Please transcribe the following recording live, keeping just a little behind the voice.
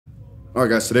All right,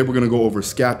 guys, today we're gonna go over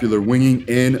scapular winging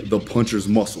and the puncher's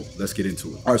muscle. Let's get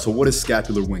into it. All right, so what is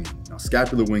scapular winging? Now,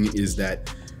 scapular winging is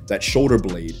that shoulder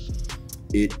blade,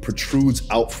 it protrudes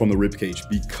out from the rib cage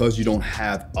because you don't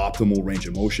have optimal range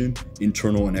of motion,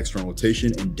 internal and external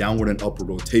rotation, and downward and upward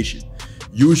rotation,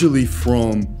 usually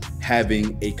from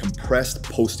having a compressed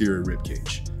posterior rib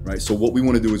cage, right? So what we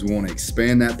wanna do is we wanna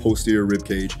expand that posterior rib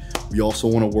cage. We also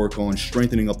wanna work on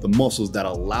strengthening up the muscles that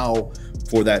allow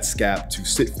for that scap to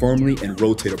sit firmly and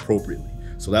rotate appropriately.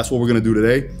 So that's what we're gonna do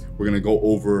today. We're gonna go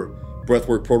over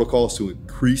breathwork protocols to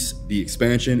increase the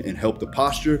expansion and help the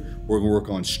posture. We're gonna work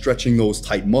on stretching those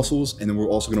tight muscles, and then we're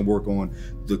also gonna work on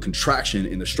the contraction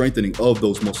and the strengthening of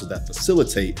those muscles that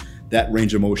facilitate that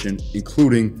range of motion,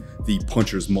 including the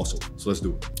puncher's muscle. So let's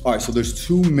do it. All right, so there's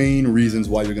two main reasons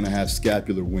why you're gonna have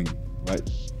scapular winging, right?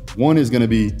 One is gonna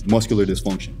be muscular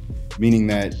dysfunction, meaning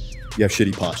that you have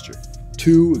shitty posture.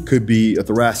 Two, it could be a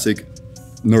thoracic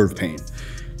nerve pain.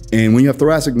 And when you have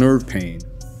thoracic nerve pain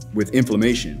with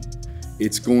inflammation,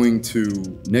 it's going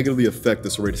to negatively affect the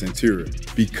serratus anterior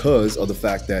because of the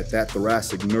fact that that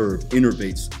thoracic nerve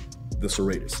innervates the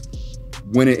serratus.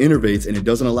 When it innervates and it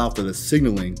doesn't allow for the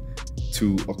signaling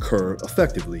to occur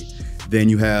effectively, then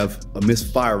you have a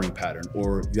misfiring pattern,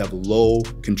 or you have low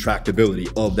contractibility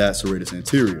of that serratus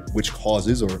anterior, which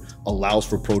causes or allows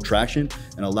for protraction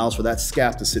and allows for that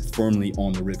scap to sit firmly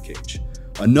on the rib cage.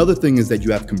 Another thing is that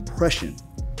you have compression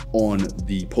on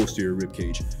the posterior rib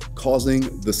cage, causing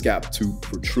the scap to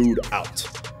protrude out,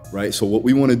 right? So what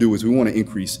we wanna do is we wanna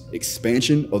increase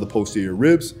expansion of the posterior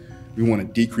ribs. We wanna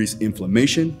decrease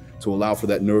inflammation to allow for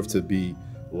that nerve to be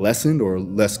lessened or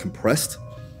less compressed.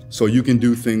 So you can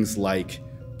do things like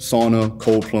sauna,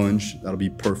 cold plunge, that'll be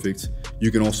perfect. You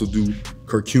can also do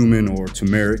curcumin or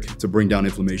turmeric to bring down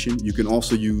inflammation. You can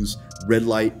also use red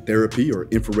light therapy or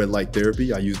infrared light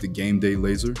therapy. I use the Game Day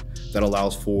laser that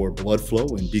allows for blood flow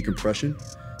and decompression.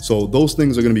 So those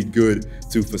things are gonna be good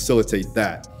to facilitate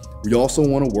that. We also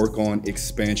wanna work on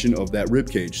expansion of that rib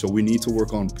cage. So we need to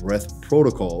work on breath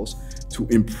protocols to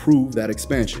improve that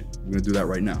expansion. We're gonna do that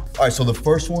right now. All right, so the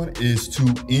first one is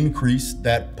to increase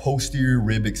that posterior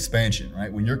rib expansion,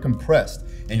 right? When you're compressed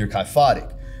and you're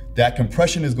kyphotic, that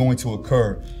compression is going to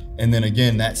occur, and then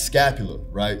again, that scapular,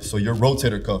 right? So your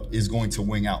rotator cuff is going to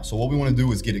wing out. So what we wanna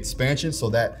do is get expansion so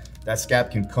that that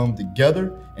scap can come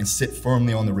together and sit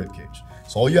firmly on the rib cage.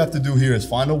 So all you have to do here is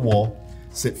find a wall,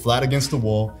 sit flat against the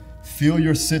wall, feel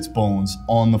your sits bones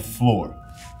on the floor.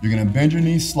 You're gonna bend your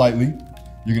knees slightly.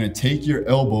 You're gonna take your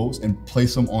elbows and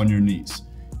place them on your knees.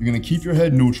 You're gonna keep your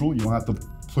head neutral. You don't have to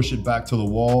push it back to the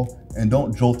wall, and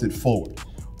don't jolt it forward.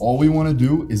 All we wanna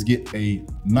do is get a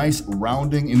nice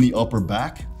rounding in the upper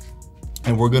back,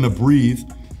 and we're gonna breathe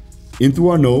in through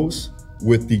our nose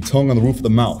with the tongue on the roof of the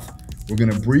mouth. We're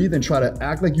gonna breathe and try to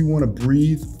act like you wanna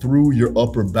breathe through your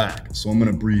upper back. So I'm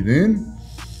gonna breathe in,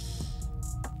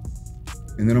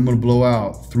 and then I'm gonna blow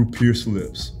out through pierced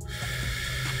lips.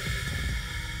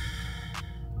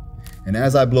 And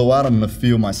as I blow out, I'm gonna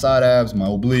feel my side abs, my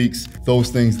obliques, those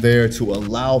things there to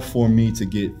allow for me to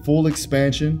get full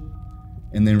expansion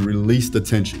and then release the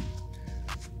tension.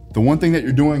 The one thing that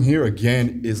you're doing here,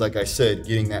 again, is like I said,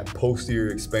 getting that posterior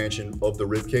expansion of the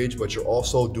rib cage, but you're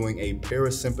also doing a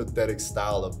parasympathetic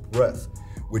style of breath,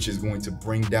 which is going to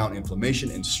bring down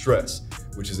inflammation and stress,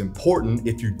 which is important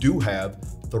if you do have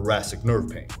thoracic nerve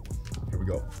pain. Here we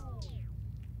go.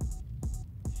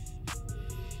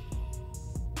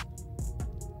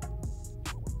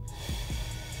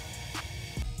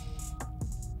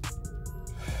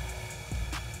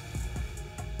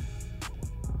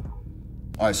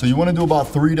 All right, so you wanna do about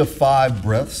 3 to 5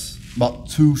 breaths, about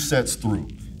 2 sets through.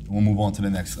 And we'll move on to the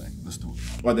next thing. Let's do it.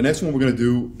 All right, the next one we're gonna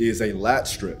do is a lat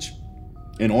stretch.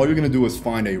 And all you're gonna do is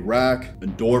find a rack, a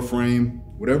door frame,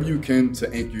 whatever you can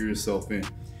to anchor yourself in.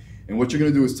 And what you're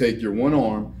gonna do is take your one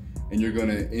arm and you're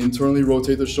gonna internally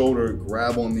rotate the shoulder,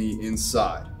 grab on the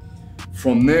inside.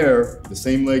 From there, the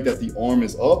same leg that the arm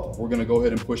is up, we're gonna go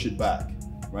ahead and push it back,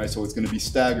 right? So it's gonna be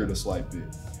staggered a slight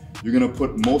bit. You're gonna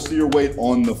put most of your weight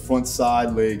on the front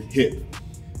side leg hip.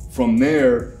 From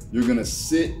there, you're gonna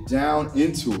sit down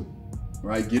into it,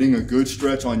 right? Getting a good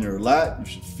stretch on your lat, you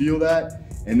should feel that.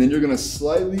 And then you're gonna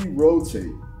slightly rotate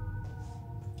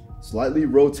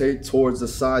towards the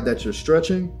side that you're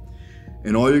stretching.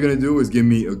 And all you're gonna do is give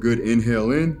me a good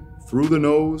inhale in through the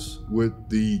nose with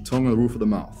the tongue on the roof of the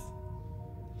mouth.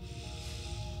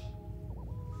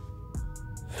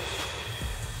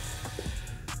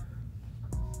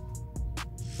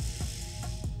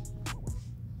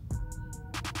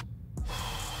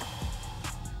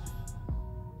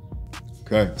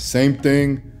 Okay, same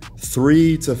thing,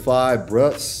 3 to 5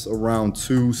 breaths, around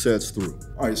 2 sets through.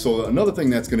 All right, so another thing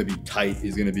that's gonna be tight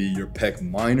is gonna be your pec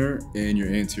minor and your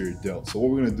anterior delt. So what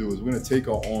we're gonna do is we're gonna take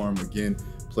our arm, again,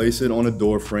 place it on a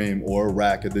door frame or a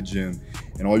rack at the gym.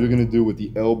 And all you're gonna do with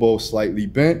the elbow slightly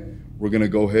bent, we're gonna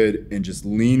go ahead and just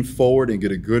lean forward and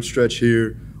get a good stretch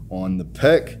here on the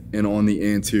pec and on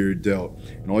the anterior delt.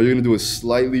 And all you're gonna do is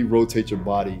slightly rotate your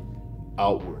body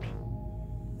outward,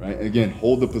 right? Again,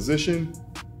 hold the position,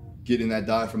 get in that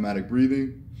diaphragmatic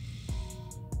breathing.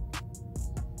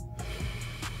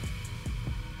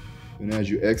 And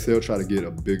as you exhale, try to get a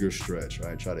bigger stretch,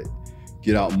 right? Try to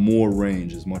get out more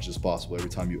range as much as possible every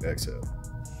time you exhale.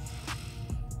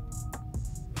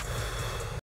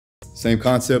 Same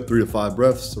concept, 3 to 5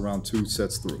 breaths, around 2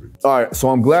 sets through. All right, so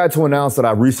I'm glad to announce that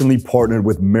I recently partnered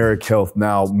with Merrick Health.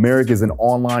 Now, Merrick is an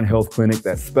online health clinic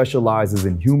that specializes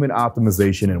in human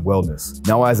optimization and wellness.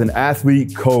 Now, as an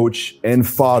athlete, coach, and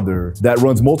father that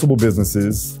runs multiple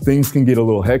businesses, things can get a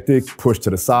little hectic, pushed to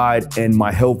the side, and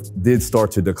my health did start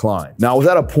to decline. Now, I was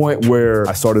at a point where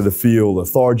I started to feel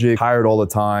lethargic, tired all the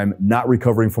time, not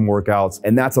recovering from workouts,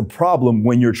 and that's a problem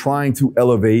when you're trying to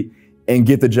elevate and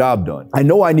get the job done. I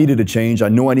know I needed a change. I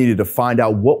know I needed to find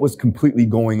out what was completely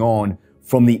going on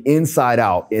from the inside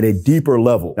out at a deeper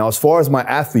level. Now, as far as my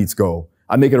athletes go,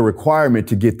 I make it a requirement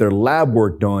to get their lab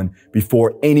work done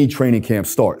before any training camp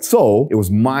starts. So it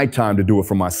was my time to do it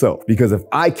for myself, because if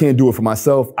I can't do it for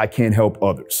myself, I can't help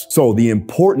others. So the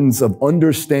importance of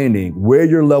understanding where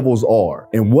your levels are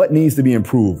and what needs to be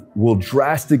improved will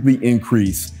drastically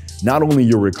increase not only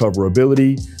your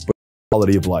recoverability, but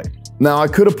quality of life. Now, I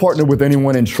could have partnered with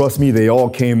anyone, and trust me, they all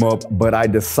came up, but I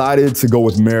decided to go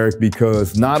with Merrick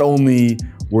because not only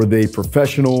were they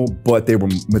professional, but they were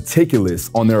meticulous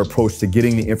on their approach to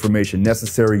getting the information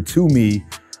necessary to me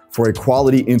for a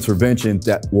quality intervention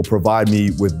that will provide me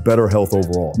with better health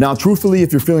overall. Now, truthfully,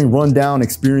 if you're feeling run down,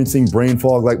 experiencing brain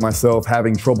fog like myself,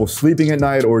 having trouble sleeping at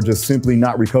night, or just simply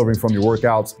not recovering from your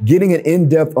workouts, getting an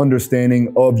in-depth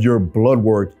understanding of your blood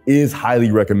work is highly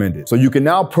recommended. So you can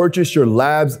now purchase your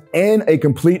labs and a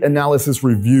complete analysis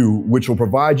review, which will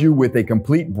provide you with a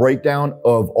complete breakdown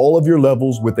of all of your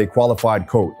levels with a qualified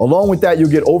code. Along with that, you'll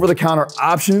get over-the-counter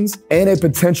options and a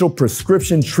potential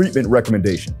prescription treatment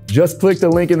recommendation. Just click the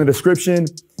link in the description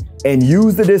and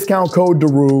use the discount code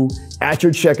Daru at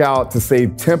your checkout to save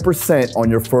 10% on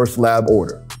your first lab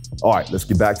order. All right, let's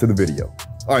get back to the video.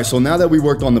 All right, so now that we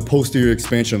worked on the posterior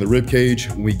expansion of the rib cage,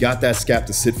 we got that scap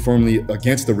to sit firmly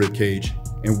against the rib cage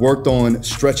and worked on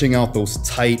stretching out those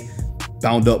tight,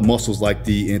 bound up muscles like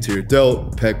the anterior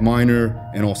delt, pec minor,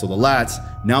 and also the lats.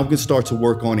 Now we can start to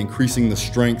work on increasing the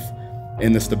strength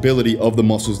and the stability of the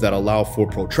muscles that allow for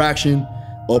protraction,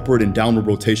 upward and downward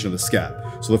rotation of the scap.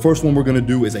 So the first one we're gonna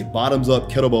do is a bottoms up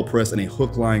kettlebell press in a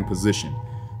hook lying position.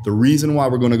 The reason why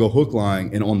we're gonna go hook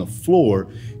lying and on the floor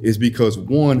is because,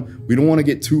 one, we don't wanna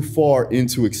get too far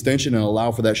into extension and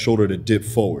allow for that shoulder to dip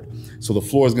forward. So the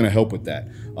floor is gonna help with that.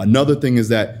 Another thing is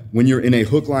that when you're in a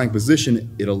hook lying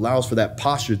position, it allows for that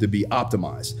posture to be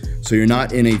optimized. So you're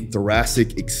not in a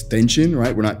thoracic extension,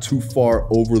 right? We're not too far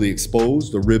overly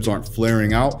exposed. The ribs aren't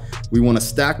flaring out. We wanna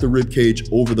stack the rib cage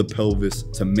over the pelvis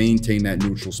to maintain that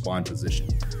neutral spine position.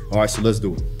 All right, so let's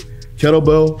do it.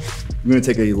 Kettlebell, you're gonna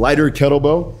take a lighter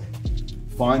kettlebell,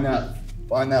 find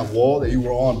that wall that you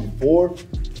were on before,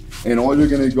 and all you're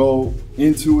gonna go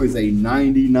into is a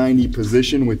 90-90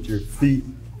 position with your feet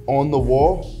on the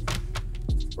wall,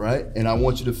 right? And I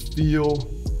want you to feel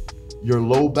your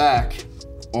low back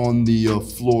on the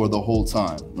floor the whole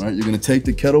time, right? You're gonna take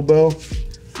the kettlebell,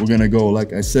 we're gonna go,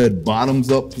 like I said, bottoms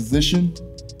up position,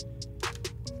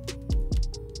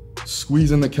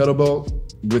 squeeze in the kettlebell.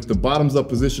 With the bottoms up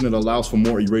position, it allows for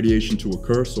more irradiation to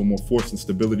occur, so more force and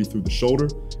stability through the shoulder,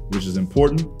 which is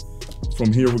important.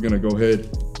 From here, we're gonna go ahead,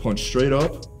 punch straight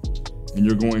up, and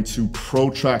you're going to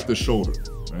protract the shoulder,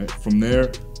 right? From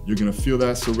there, you're gonna feel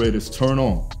that serratus turn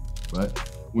on, right?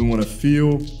 We wanna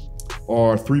feel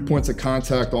our 3 points of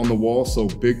contact on the wall, so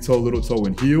big toe, little toe,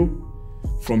 and heel.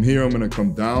 From here, I'm gonna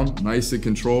come down, nice and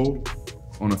controlled,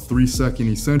 on a 3-second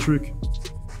eccentric.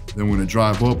 Then we're gonna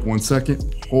drive up 1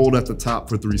 second, hold at the top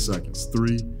for 3 seconds.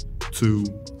 3, 2,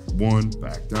 1,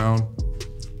 back down.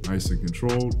 Nice and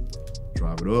controlled,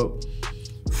 drive it up.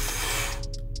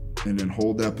 And then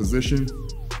hold that position.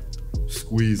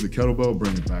 Squeeze the kettlebell,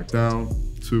 bring it back down.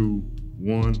 2,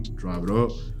 1, drive it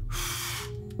up.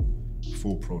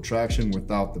 Full protraction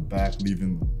without the back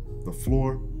leaving the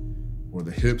floor or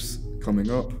the hips coming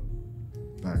up.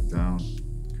 Back down,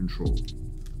 controlled,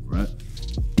 right?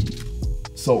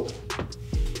 So,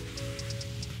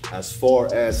 as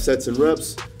far as sets and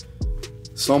reps,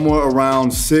 somewhere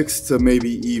around 6 to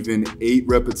maybe even 8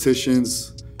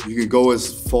 repetitions. You can go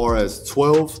as far as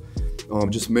 12.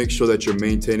 just make sure that you're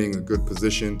maintaining a good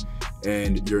position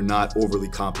and you're not overly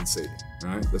compensating. All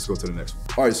right, let's go to the next one.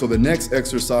 All right, so the next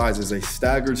exercise is a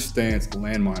staggered stance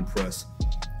landmine press.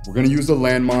 We're gonna use the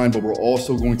landmine, but we're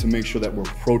also going to make sure that we're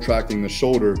protracting the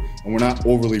shoulder and we're not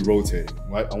overly rotating,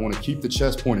 right? I wanna keep the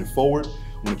chest pointed forward,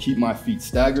 I wanna keep my feet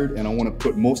staggered, and I wanna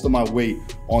put most of my weight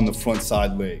on the front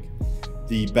side leg.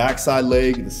 The back side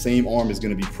leg, the same arm is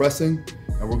gonna be pressing,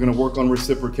 and we're gonna work on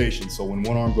reciprocation. So when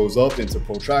one arm goes up into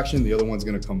protraction, the other one's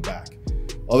gonna come back.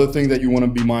 Other thing that you wanna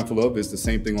be mindful of is the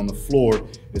same thing on the floor,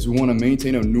 is we wanna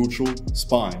maintain a neutral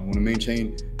spine. We wanna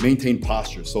maintain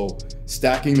posture. So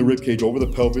stacking the rib cage over the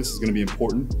pelvis is gonna be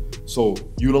important. So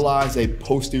utilize a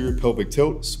posterior pelvic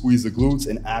tilt, squeeze the glutes,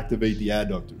 and activate the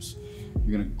adductors.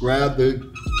 You're gonna grab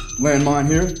the landmine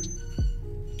here.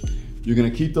 You're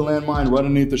gonna keep the landmine right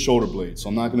underneath the shoulder blade. So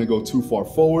I'm not gonna go too far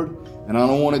forward, and I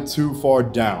don't want it too far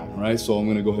down, right? So I'm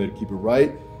gonna go ahead and keep it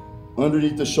right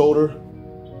underneath the shoulder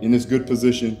in this good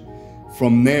position.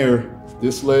 From there,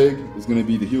 this leg is gonna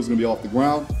be, the heel's gonna be off the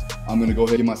ground. I'm gonna go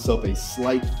ahead and give myself a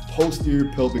slight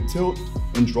posterior pelvic tilt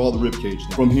and draw the rib cage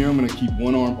down. From here, I'm gonna keep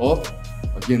one arm up.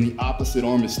 Again, the opposite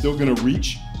arm is still gonna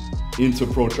reach into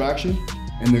protraction,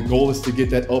 and the goal is to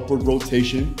get that upward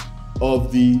rotation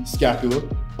of the scapula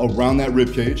around that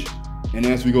rib cage. And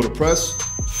as we go to press,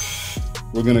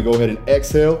 we're gonna go ahead and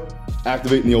exhale,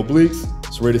 activating the obliques,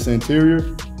 serratus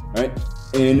anterior, right?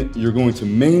 And you're going to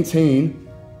maintain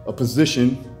a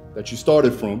position that you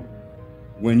started from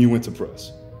when you went to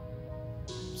press.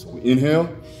 So we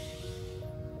inhale.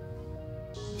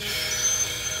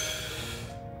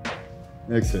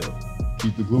 Exhale.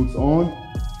 Keep the glutes on,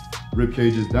 rib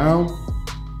cage is down,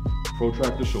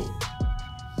 protract the shoulder.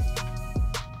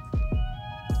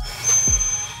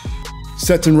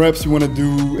 Sets and reps, you want to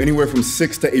do anywhere from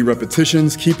 6 to 8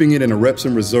 repetitions, keeping it in a reps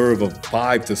in reserve of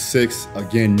 5 to 6.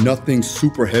 Again, nothing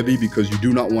super heavy because you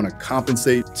do not want to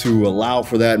compensate to allow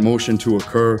for that motion to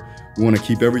occur. You want to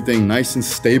keep everything nice and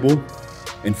stable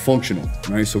and functional,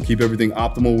 right? So keep everything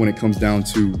optimal when it comes down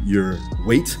to your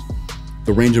weight.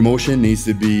 The range of motion needs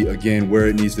to be, again, where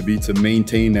it needs to be to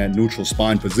maintain that neutral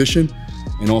spine position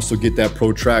and also get that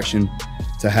protraction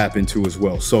to happen too as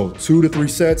well. So 2 to 3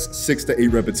 sets, 6 to 8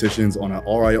 repetitions on an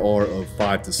RIR of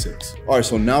 5 to 6. All right,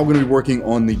 so now we're gonna be working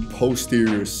on the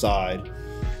posterior side,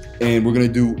 and we're gonna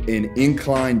do an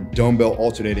incline dumbbell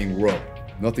alternating row.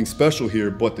 Nothing special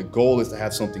here, but the goal is to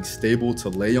have something stable to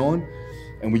lay on,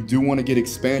 and we do wanna get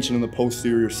expansion on the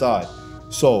posterior side.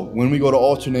 So when we go to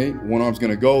alternate, one arm's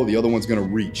gonna go, the other one's gonna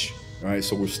reach. All right,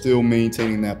 so we're still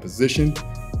maintaining that position.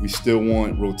 We still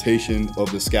want rotation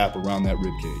of the scap around that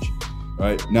rib cage. All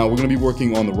right, now we're gonna be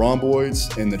working on the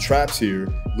rhomboids and the traps here,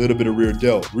 a little bit of rear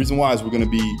delt. The reason why is we're gonna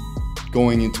be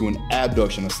going into an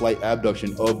abduction, a slight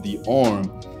abduction of the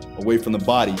arm away from the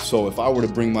body. So if I were to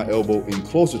bring my elbow in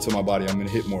closer to my body, I'm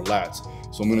gonna hit more lats.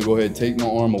 So I'm gonna go ahead and take my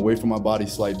arm away from my body a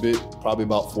slight bit, probably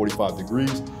about 45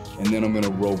 degrees, and then I'm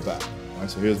gonna roll back. All right,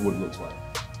 so here's what it looks like.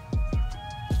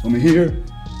 I'm here,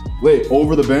 lay it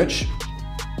over the bench.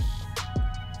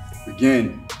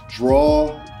 Again,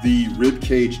 draw the rib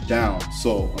cage down.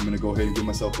 So I'm gonna go ahead and give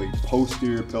myself a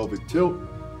posterior pelvic tilt.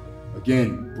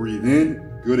 Again, breathe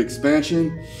in, good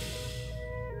expansion.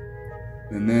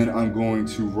 And then I'm going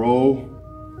to roll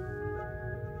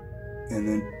and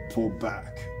then pull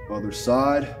back. Other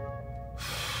side.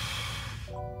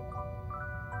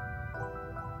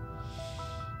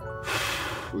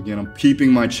 Again, I'm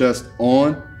keeping my chest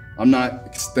on. I'm not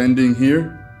extending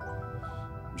here.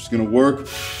 I'm just gonna work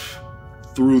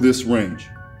through this range.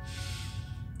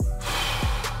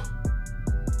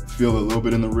 Feel it a little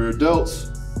bit in the rear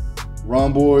delts,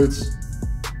 rhomboids,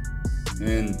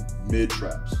 and mid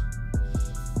traps.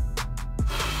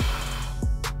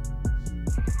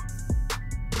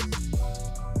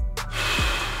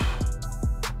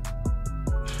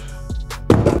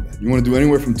 You want to do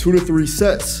anywhere from 2 to 3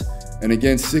 sets, and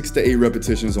again, 6 to 8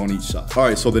 repetitions on each side. All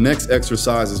right, so the next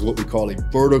exercise is what we call a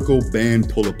vertical band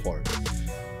pull apart.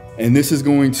 And this is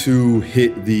going to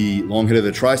hit the long head of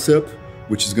the tricep,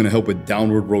 which is gonna help with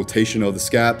downward rotation of the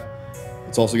scap.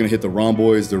 It's also gonna hit the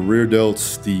rhomboids, the rear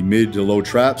delts, the mid to low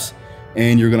traps,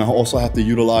 and you're gonna also have to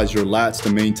utilize your lats to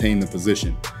maintain the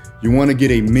position. You wanna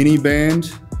get a mini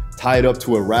band tied up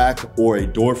to a rack or a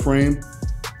door frame.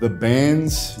 The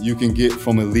bands you can get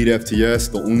from Elite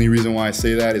FTS. The only reason why I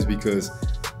say that is because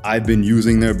I've been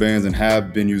using their bands and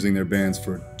have been using their bands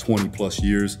for 20 plus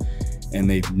years, and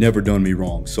they've never done me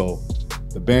wrong. So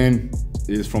the band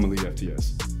is from Elite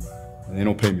FTS. And they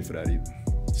don't pay me for that either.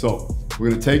 So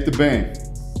we're gonna take the band.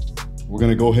 We're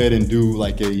gonna go ahead and do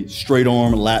like a straight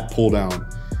arm lat pull down.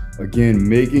 Again,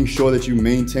 making sure that you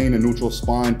maintain a neutral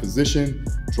spine position.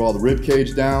 Draw the rib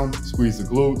cage down, squeeze the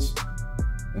glutes,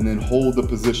 and then hold the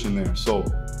position there. So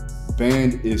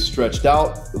band is stretched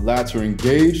out, the lats are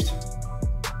engaged.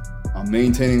 I'm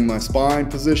maintaining my spine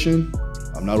position.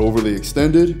 I'm not overly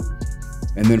extended.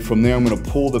 And then from there, I'm gonna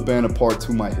pull the band apart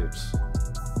to my hips.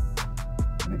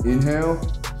 I'm gonna inhale,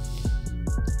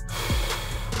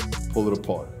 pull it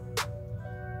apart.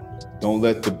 Don't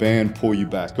let the band pull you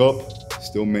back up.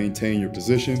 Still maintain your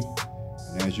position.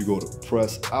 And as you go to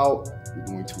press out, you're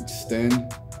going to expand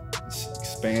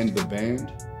the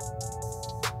band.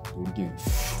 Do it again.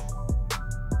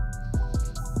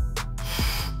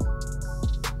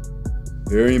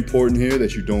 Very important here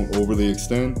that you don't overly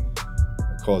extend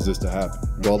or cause this to happen.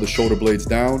 Draw the shoulder blades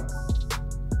down.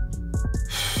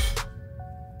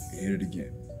 And hit it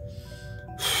again.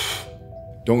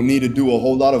 Don't need to do a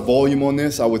whole lot of volume on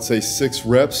this. I would say 6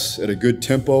 reps at a good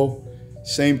tempo.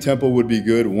 Same tempo would be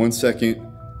good. 1 second,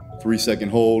 3 second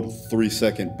hold, 3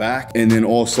 second back. And then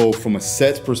also from a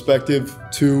sets perspective,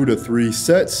 2 to 3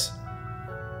 sets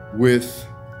with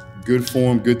good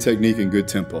form, good technique, and good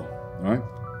tempo. All right,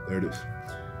 there it is.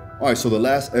 All right, so the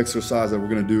last exercise that we're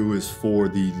gonna do is for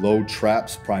the low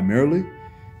traps primarily.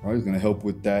 All right, it's gonna help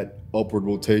with that upward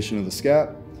rotation of the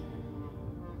scap.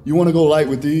 You wanna go light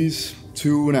with these,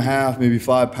 2.5, maybe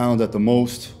 5 pounds at the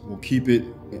most. We'll keep it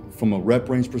from a rep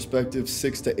range perspective,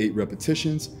 6 to 8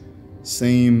 repetitions,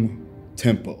 same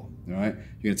tempo, all right?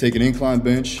 You're gonna take an incline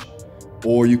bench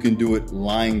or you can do it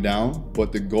lying down,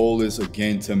 but the goal is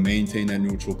again to maintain that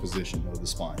neutral position of the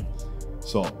spine.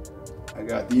 So I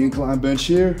got the incline bench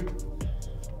here.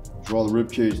 Draw the rib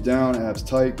cage down, abs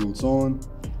tight, glutes on,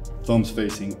 thumbs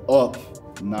facing up,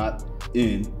 not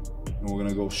in. And we're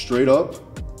gonna go straight up,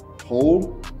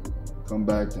 hold, come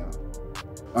back down.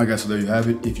 All right guys, so there you have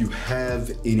it. If you have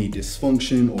any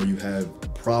dysfunction or you have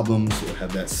problems or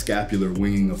have that scapular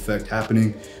winging effect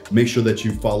happening, make sure that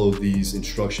you follow these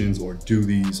instructions or do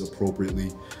these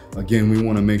appropriately. Again, we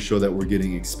wanna make sure that we're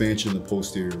getting expansion of the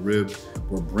posterior rib.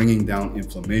 We're bringing down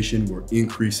inflammation. We're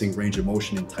increasing range of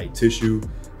motion in tight tissue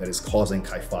that is causing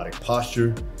kyphotic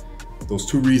posture. Those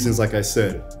 2 reasons, like I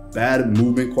said, bad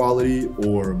movement quality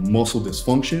or muscle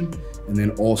dysfunction, and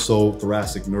then also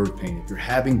thoracic nerve pain. If you're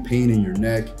having pain in your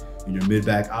neck, in your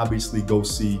mid-back, obviously go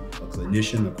see a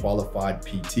clinician, a qualified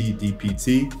PT,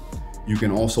 DPT. You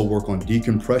can also work on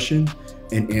decompression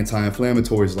and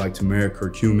anti-inflammatories like turmeric,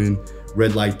 curcumin,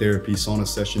 red light therapy, sauna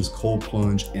sessions, cold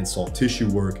plunge, and soft tissue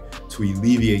work to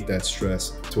alleviate that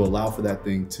stress, to allow for that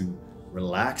thing to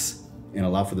relax and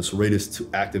allow for the serratus to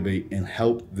activate and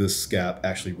help the scap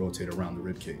actually rotate around the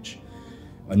rib cage.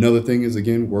 Another thing is,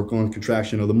 again, work on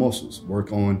contraction of the muscles,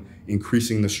 work on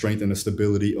increasing the strength and the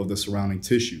stability of the surrounding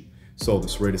tissue. So the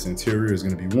serratus anterior is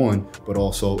gonna be one, but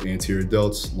also anterior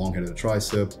delts, long head of the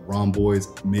tricep, rhomboids,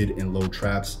 mid and low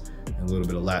traps, and a little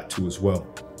bit of lat too as well.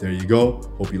 There you go.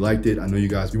 Hope you liked it. I know you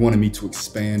guys, you wanted me to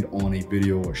expand on a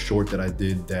video or short that I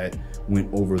did that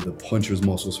went over the puncher's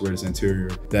muscle, serratus anterior,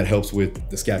 that helps with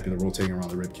the scapula rotating around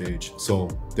the rib cage. So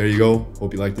there you go.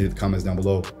 Hope you liked it. Comments down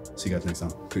below. See you guys next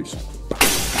time. Peace.